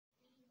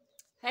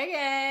Hey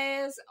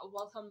guys,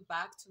 welcome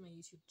back to my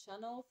YouTube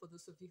channel. For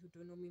those of you who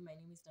don't know me, my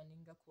name is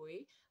Naninga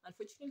Koi.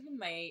 Unfortunately,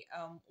 my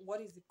what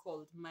is it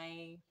called?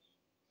 My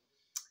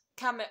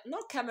camera,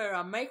 not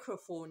camera,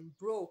 microphone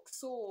broke.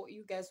 So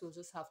you guys will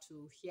just have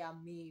to hear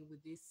me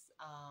with this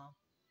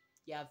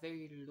yeah,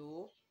 very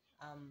low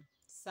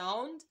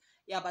sound.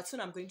 Yeah, but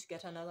soon I'm going to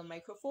get another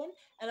microphone.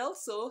 And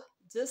also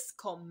just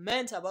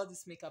comment about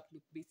this makeup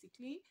look.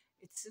 Basically,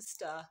 it's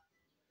just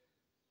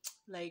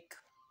like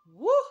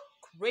woo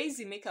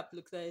crazy makeup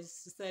look that I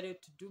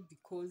decided to do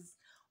because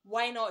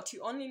why not?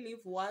 You only live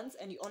once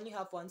and you only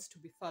have once to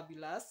be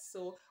fabulous.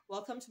 So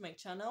welcome to my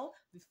channel.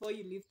 Before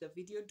you leave the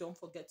video, don't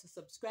forget to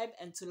subscribe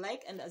and to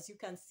like. And as you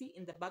can see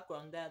in the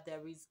background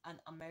there is an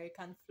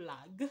American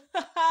flag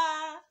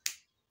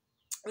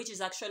which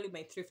is actually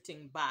my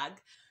thrifting bag.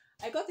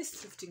 I got this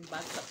thrifting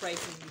bag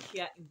surprisingly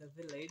here in the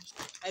village.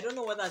 I don't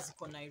know whether it's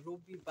for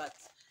Nairobi, but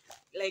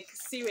like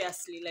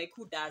seriously, like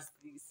who does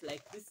this?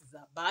 Like this is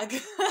a bag.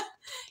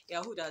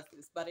 Yeah, who does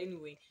this? But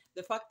anyway,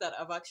 the fact that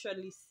I've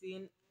actually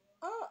seen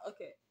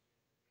okay.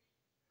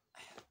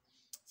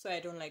 So I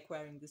don't like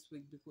wearing this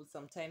wig because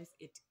sometimes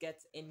it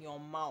gets in your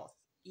mouth.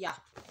 Yeah.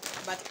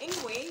 But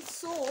anyway,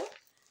 so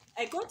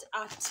I got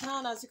a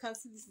ton. As you can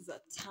see, this is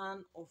a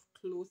ton of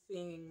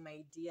clothing,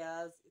 my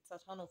dears. It's a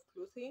ton of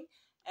clothing.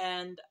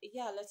 And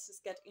yeah, let's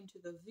just get into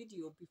the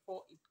video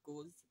before it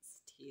goes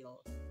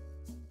stale.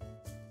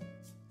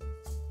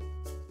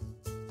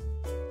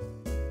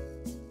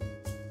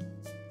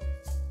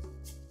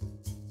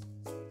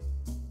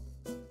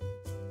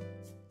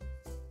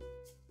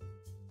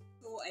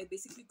 I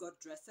basically got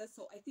dresses.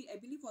 So I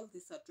believe all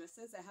these are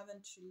dresses. I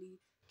haven't really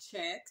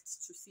checked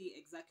to see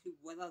exactly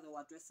whether there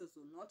were dresses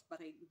or not,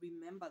 but I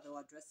remember there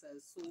were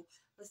dresses. So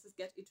let's just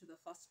get into the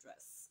first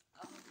dress.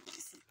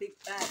 It's a big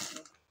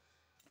bag.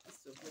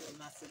 It's a very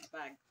massive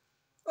bag.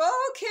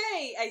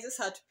 Okay, I just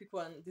had to pick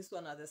this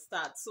one at the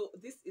start. So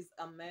this is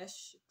a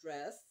mesh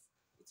dress.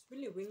 It's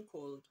really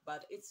wrinkled,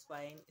 but it's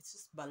fine. It's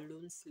just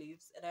balloon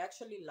sleeves, and I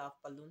actually love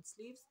balloon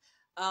sleeves.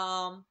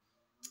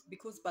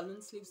 Because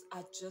balloon sleeves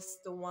are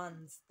just the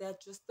ones. They're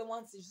just the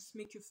ones that just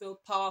make you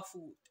feel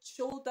powerful.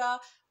 Shoulder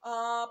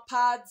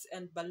pads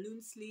and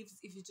balloon sleeves.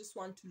 If you just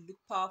want to look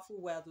powerful,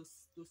 wear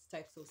those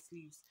types of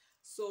sleeves.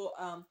 So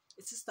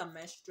it's just a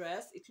mesh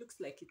dress. It looks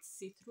like it's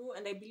see-through,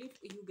 and I believe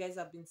you guys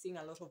have been seeing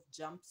a lot of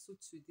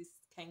jumpsuits with this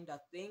kind of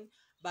thing,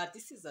 but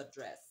this is a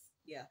dress.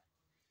 Yeah.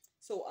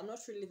 So I'm not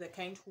really the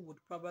kind who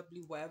would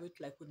probably wear it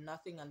like with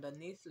nothing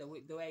underneath.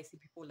 Like the way I see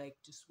people like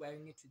just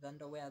wearing it with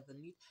underwear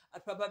underneath,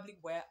 I'd probably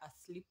wear a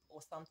slip or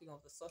something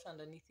of the sort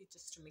underneath it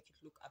just to make it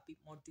look a bit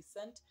more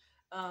decent.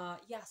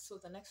 Yeah, so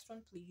the next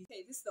one, please.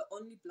 Okay, this is the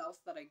only blouse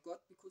that I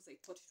got because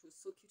I thought it was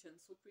so cute and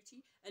so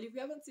pretty. And if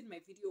you haven't seen my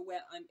video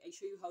where I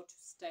show you how to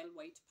style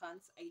white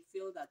pants, I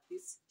feel that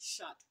this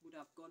shirt would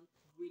have gone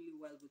really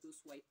well with those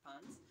white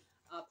pants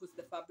because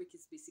the fabric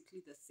is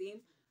basically the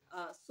same.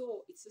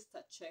 So it's just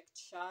a checked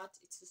shirt.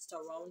 It's just a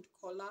round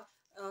collar.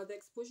 The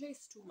exposure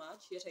is too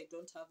much, yet I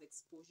don't have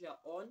exposure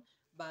on,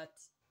 but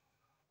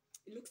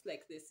it looks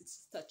like this.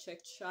 It's just a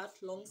checked shirt,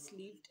 long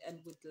sleeved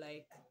and with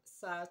like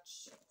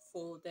such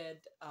folded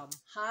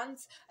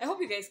hands. I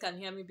hope you guys can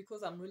hear me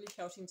because I'm really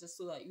shouting just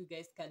so that you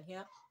guys can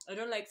hear. I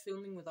don't like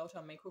filming without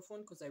a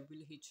microphone because I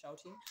really hate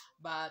shouting,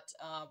 but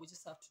we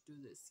just have to do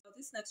this. For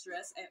this next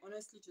dress, I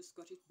honestly just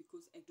got it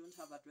because I don't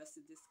have a dress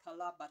in this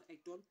color, but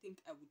I don't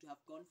think I would have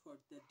gone for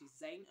the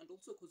design and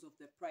also because of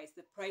the price.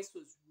 The price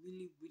was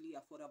really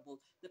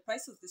affordable. The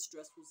price of this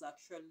dress was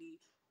actually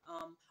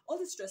all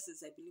these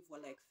dresses I believe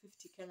were like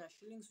 50 Kenya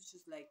shillings, which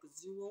is like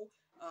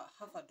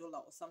half a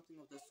dollar or something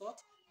of the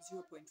sort,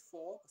 0.4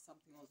 or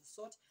something of the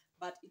sort,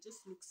 but it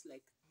just looks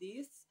like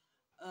this.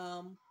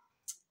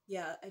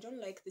 Yeah, I don't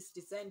like this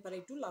design, but I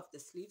do love the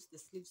sleeves. The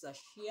sleeves are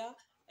sheer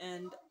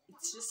and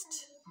it's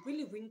just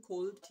really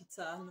wrinkled. It's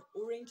an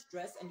orange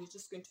dress and you're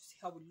just going to see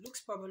how it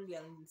looks. Probably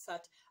I'll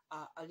insert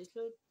a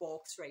little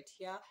box right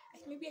here.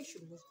 Maybe I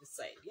should move the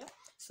side, yeah,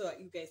 so that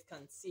you guys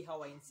can see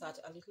how I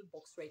insert a little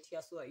box right here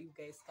so that you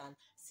guys can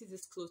see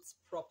this clothes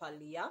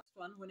properly. Yeah,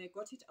 one, when I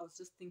got it I was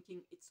just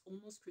thinking it's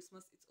almost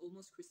Christmas, it's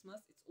almost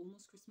Christmas, it's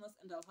almost Christmas,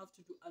 and I'll have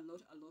to do a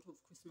lot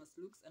of Christmas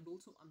looks, and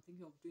also I'm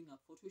thinking of doing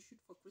a photo shoot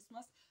for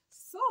Christmas.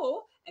 So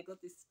I got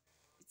this.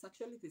 It's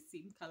actually the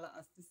same color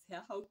as this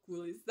hair. How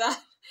cool is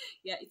that?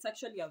 Yeah, it's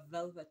actually a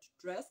velvet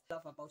dress. What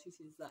I love about it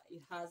is that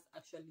it has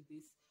actually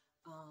this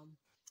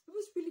it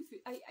was really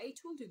I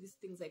told you these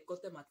things, I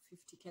got them at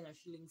 50 Kenya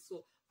shillings.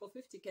 So for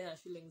 50 Kenya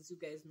shillings, you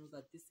guys know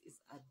that this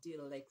is a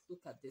deal. Like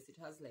look at this, it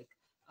has like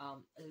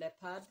a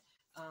leopard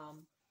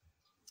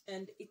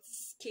and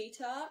it's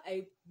skater.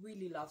 I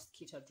really love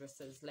skater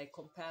dresses, like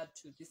compared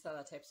to these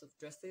other types of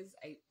dresses.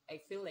 I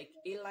feel like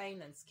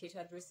A-line and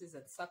skater dresses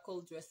and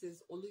circle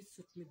dresses always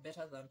suit me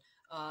better than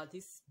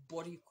these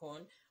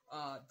bodycon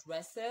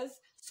dresses.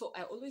 So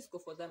I always go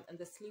for them, and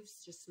the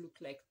sleeves just look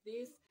like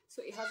this.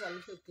 So it has a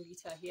little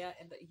glitter here,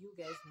 and you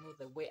guys know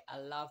the way I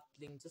love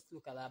bling. Just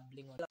look at that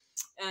bling on.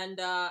 And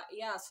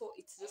yeah, so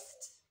it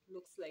just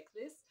looks like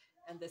this.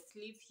 and the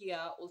sleeve here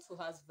also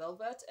has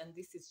velvet, and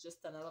this is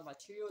just another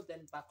material,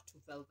 then back to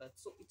velvet.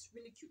 So it's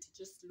really cute. It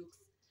just looks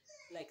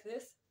like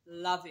this.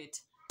 Love it.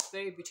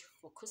 Very beautiful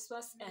for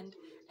Christmas, and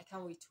I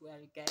can't wait to wear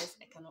it, guys.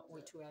 I cannot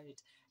wait to wear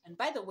it. And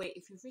by the way,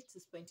 if you've reached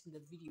this point in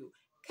the video,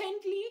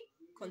 kindly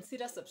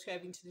consider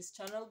subscribing to this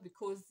channel,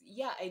 because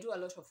yeah, I do a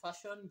lot of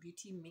fashion,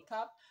 beauty,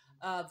 makeup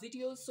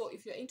videos. So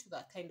if you're into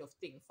that kind of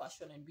thing,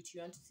 fashion and beauty,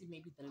 you want to see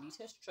maybe the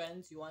latest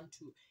trends, you want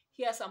to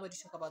hear somebody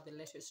talk about the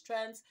latest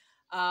trends,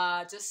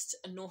 just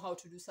know how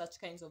to do such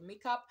kinds of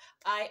makeup,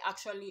 I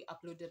actually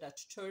uploaded a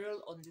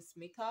tutorial on this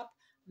makeup.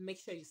 Make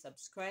sure you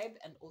subscribe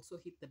and also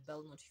hit the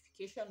bell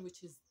notification,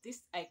 which is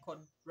this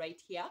icon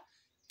right here.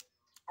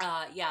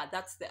 Yeah,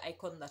 that's the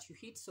icon that you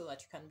hit so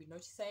that you can be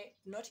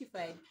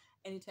notified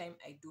anytime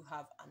I do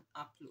have an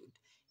upload.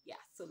 Yeah,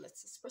 so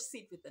let's just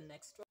proceed with the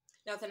next one.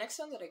 Now the next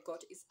one that I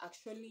got is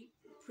actually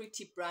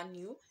pretty brand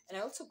new, and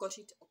I also got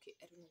it, okay,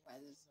 I don't know why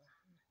there's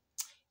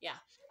yeah,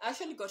 I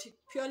actually got it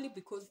purely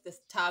because the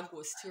tag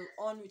was still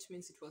on, which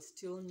means it was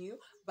still new,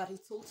 but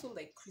it's also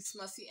like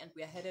Christmassy and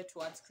we are headed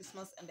towards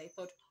Christmas, and I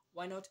thought,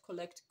 why not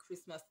collect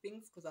Christmas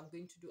things, because I'm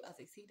going to do, as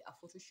I said, a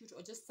photo shoot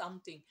or just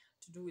something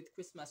to do with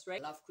Christmas,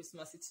 right? I love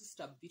Christmas. It's just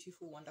a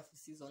beautiful, wonderful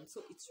season.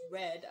 So it's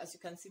red. As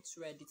you can see, it's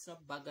red. It's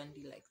not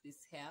burgundy like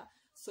this hair.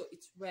 So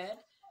it's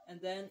red,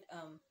 and then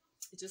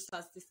it just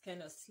has this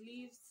kind of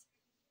sleeves,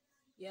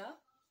 yeah,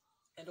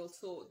 and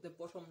also the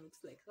bottom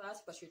looks like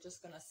that, but you're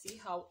just gonna see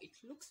how it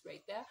looks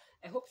right there.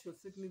 I hope it will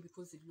fit me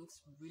because it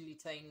looks really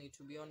tiny,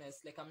 to be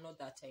honest. Like, I'm not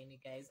that tiny,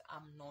 guys.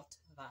 I'm not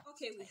that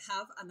okay tiny. We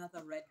have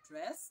another red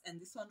dress,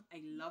 and this one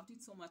I loved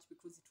it so much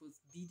because it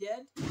was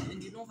beaded,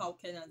 and you know how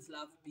Kenyans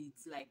love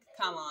beads. Like,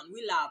 come on,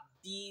 we love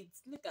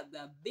beads. Look at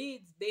the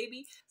beads,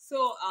 baby.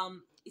 So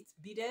it's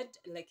beaded,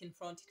 like in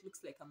front it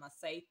looks like a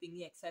Maasai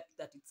thingy, except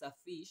that it's a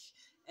fish,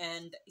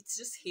 and it's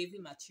just heavy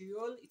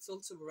material. It's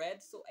also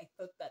red, so I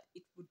thought that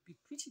it would be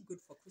pretty good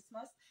for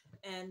Christmas.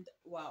 And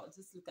wow,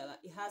 just look at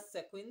that. It has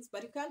sequins,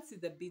 but you can't see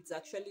the beads.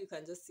 Actually, you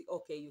can just see,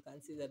 okay, you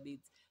can see the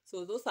beads.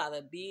 So those are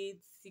the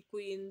beads,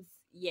 sequins.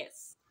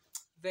 Yes,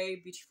 very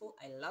beautiful.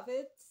 I love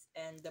it.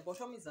 And the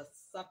bottom is a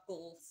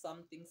circle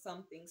something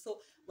something.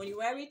 So when you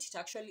wear it,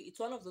 it's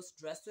one of those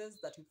dresses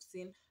that you've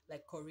seen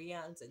like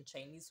Koreans and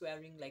Chinese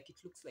wearing. Like,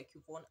 it looks like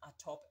you've worn a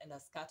top and a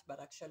skirt, but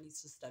actually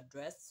it's just a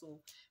dress. So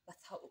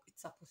that's how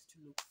it's supposed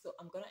to look. So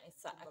I'm gonna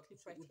insert a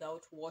clip right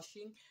without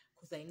washing,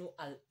 because I know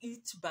I'll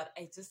eat, but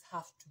I just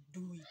have to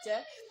do it.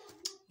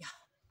 Yeah,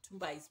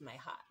 Tumba is my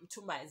heart.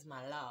 Tumba is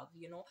my love.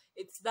 You know,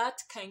 it's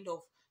that kind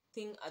of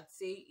thing. I'd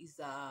say is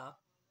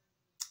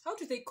how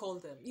do they call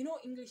them? You know,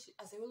 English,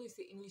 as I always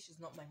say, English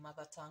is not my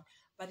mother tongue,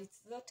 but it's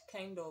that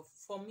kind of,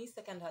 for me,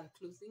 secondhand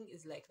clothing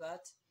is like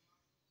that.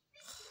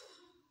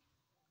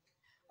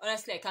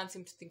 Honestly, I can't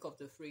seem to think of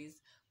the phrase,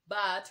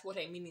 but what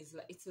I mean is,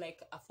 like, it's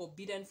like a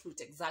forbidden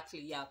fruit.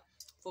 Exactly, yeah.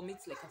 For me,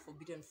 it's like a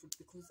forbidden fruit,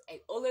 because I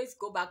always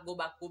go back,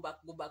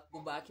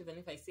 even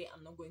if I say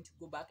I'm not going to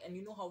go back. And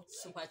you know how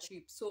it's super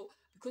cheap. So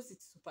because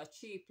it's super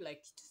cheap,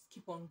 like, just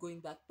keep on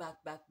going back.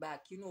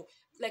 You know,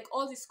 like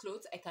all these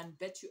clothes, I can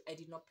bet you I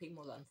did not pay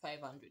more than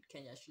 500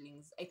 Kenya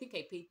shillings. I think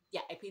I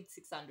paid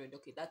 600.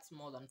 Okay, that's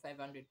more than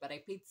 500, but I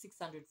paid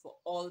 600 for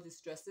all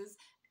these dresses.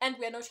 And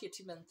we're not yet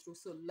even through,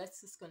 so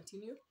let's just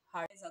continue.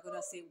 Guys are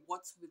gonna say,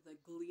 what's with the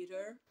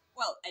glitter?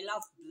 Well, I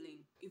love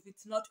bling. If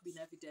it's not been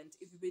evident,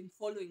 if you've been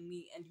following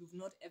me and you've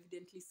not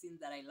evidently seen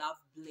that I love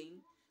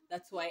bling,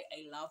 that's why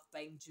I love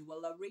buying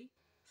jewelry.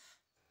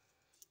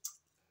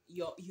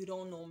 You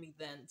don't know me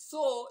then.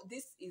 So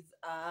this is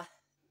a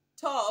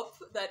top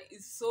that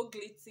is so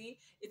glitzy.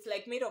 It's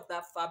like made of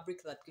that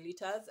fabric that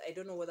glitters. I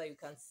don't know whether you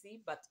can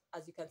see, but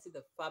as you can see,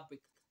 the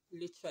fabric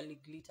literally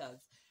glitters.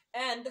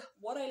 And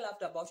what I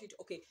loved about it,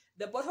 okay,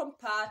 the bottom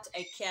part,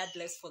 I cared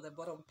less for the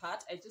bottom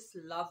part. I just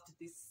loved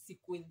this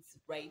sequins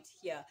right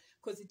here,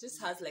 because it just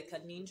has like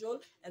an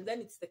angel, and then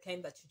it's the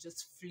kind that you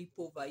just flip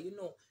over, you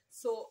know.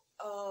 So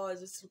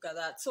just look at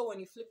that. So when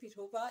you flip it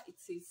over, it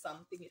says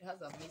something. It has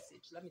a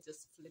message. Let me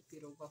just flip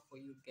it over for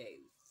you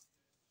guys.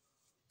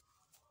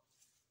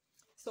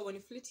 So when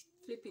you flip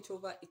it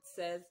over, it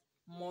says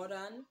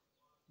Modern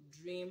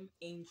Dream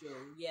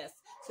Angel. Yes,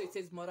 so it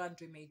says Modern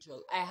Dream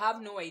Angel. I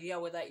have no idea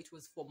whether it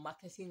was for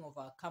marketing of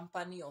a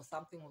company or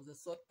something of the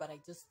sort, but I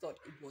just thought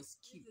it was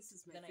cute. This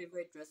is my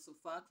favorite dress so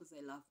far, because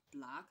I love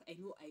black. I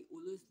know I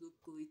always look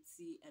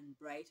glitzy and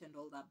bright and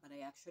all that, but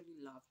I actually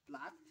love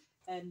black.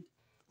 And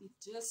it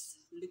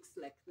just looks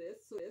like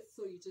this.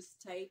 So you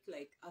just tie it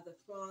like at the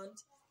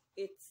front.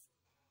 It's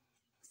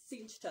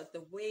cinched at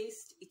the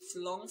waist. It's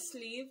long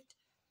sleeved.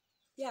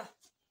 Yeah,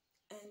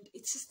 and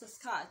it's just a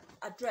skirt,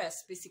 a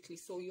dress basically.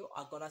 So you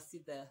are gonna see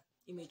the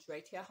image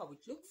right here, how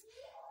it looks.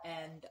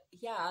 And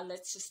yeah,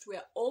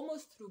 we're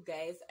almost through,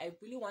 guys. I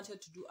really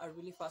wanted to do a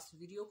really fast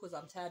video because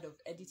I'm tired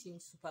of editing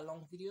super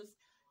long videos.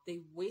 They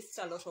waste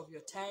a lot of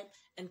your time,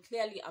 and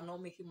clearly I'm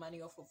not making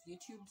money off of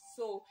YouTube,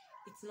 so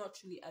it's not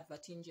really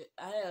advantageous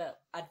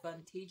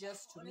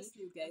to me.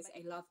 Honestly, you guys,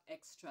 I love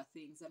extra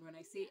things, and when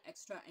I say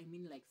extra, I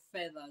mean like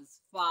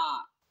feathers,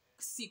 fur,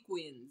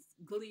 sequins,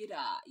 glitter,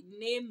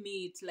 name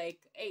it. Like,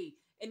 hey,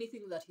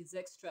 anything that is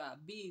extra,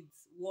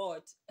 beads,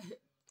 what,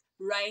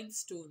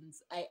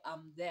 rhinestones, I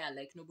am there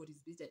like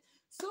nobody's business.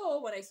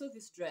 So when I saw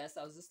this dress,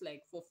 I was just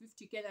like, for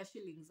 50 Kenya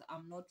shillings,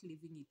 I'm not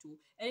leaving it too.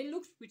 And it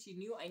looked pretty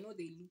new. I know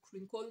they look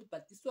wrinkled,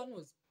 but this one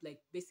was like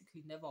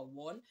basically never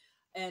worn.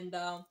 And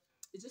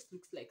it just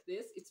looks like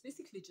this. It's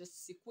basically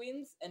just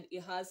sequins, and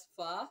it has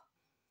fur.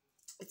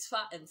 It's fur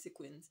and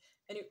sequins.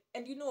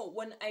 And you know,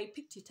 when I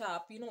picked it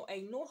up, you know,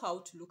 I know how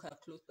to look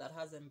at clothes that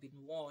hasn't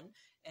been worn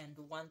and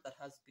the one that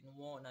has been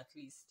worn at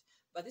least.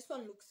 But this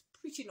one looks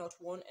pretty not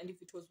worn, and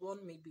if it was worn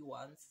maybe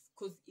once,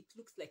 because it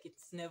looks like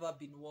it's never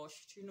been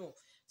washed, you know.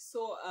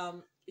 So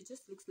it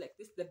just looks like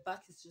this. The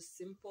back is just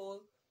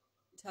simple.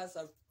 It has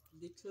a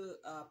little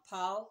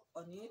pearl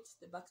on it.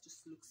 The back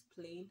just looks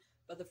plain,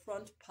 but the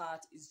front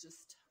part is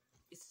just,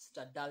 it's just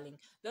a darling.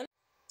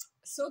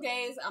 So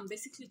guys, I'm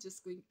basically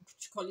just going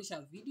to call it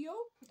a video.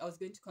 I was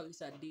going to call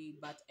it a day,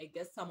 but I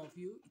guess some of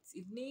you it's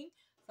evening,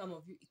 some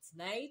of you it's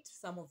night,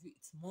 some of you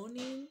it's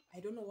morning.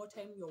 I don't know what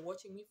time you're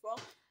watching me from.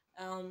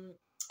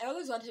 I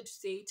always wanted to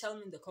say tell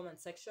me in the comment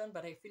section,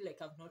 but I feel like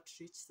I've not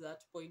reached that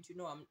point. You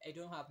know, I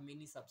don't have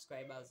many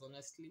subscribers,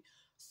 honestly.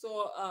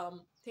 So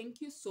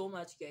thank you so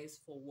much guys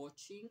for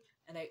watching,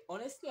 and I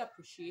honestly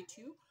appreciate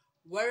you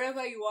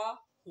wherever you are,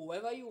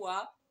 whoever you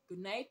are. Good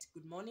night,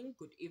 good morning,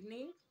 good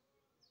evening.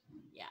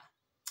 Yeah,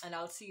 and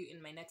I'll see you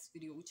in my next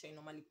video, which I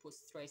normally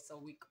post twice a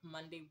week: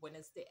 Monday,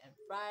 Wednesday, and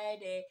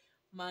Friday.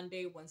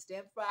 Monday, Wednesday,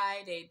 and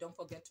Friday. Don't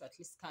forget to at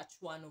least catch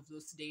one of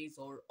those days,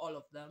 or all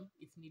of them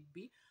if need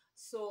be.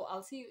 So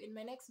I'll see you in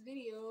my next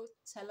video.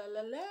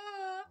 Ta-la-la-la.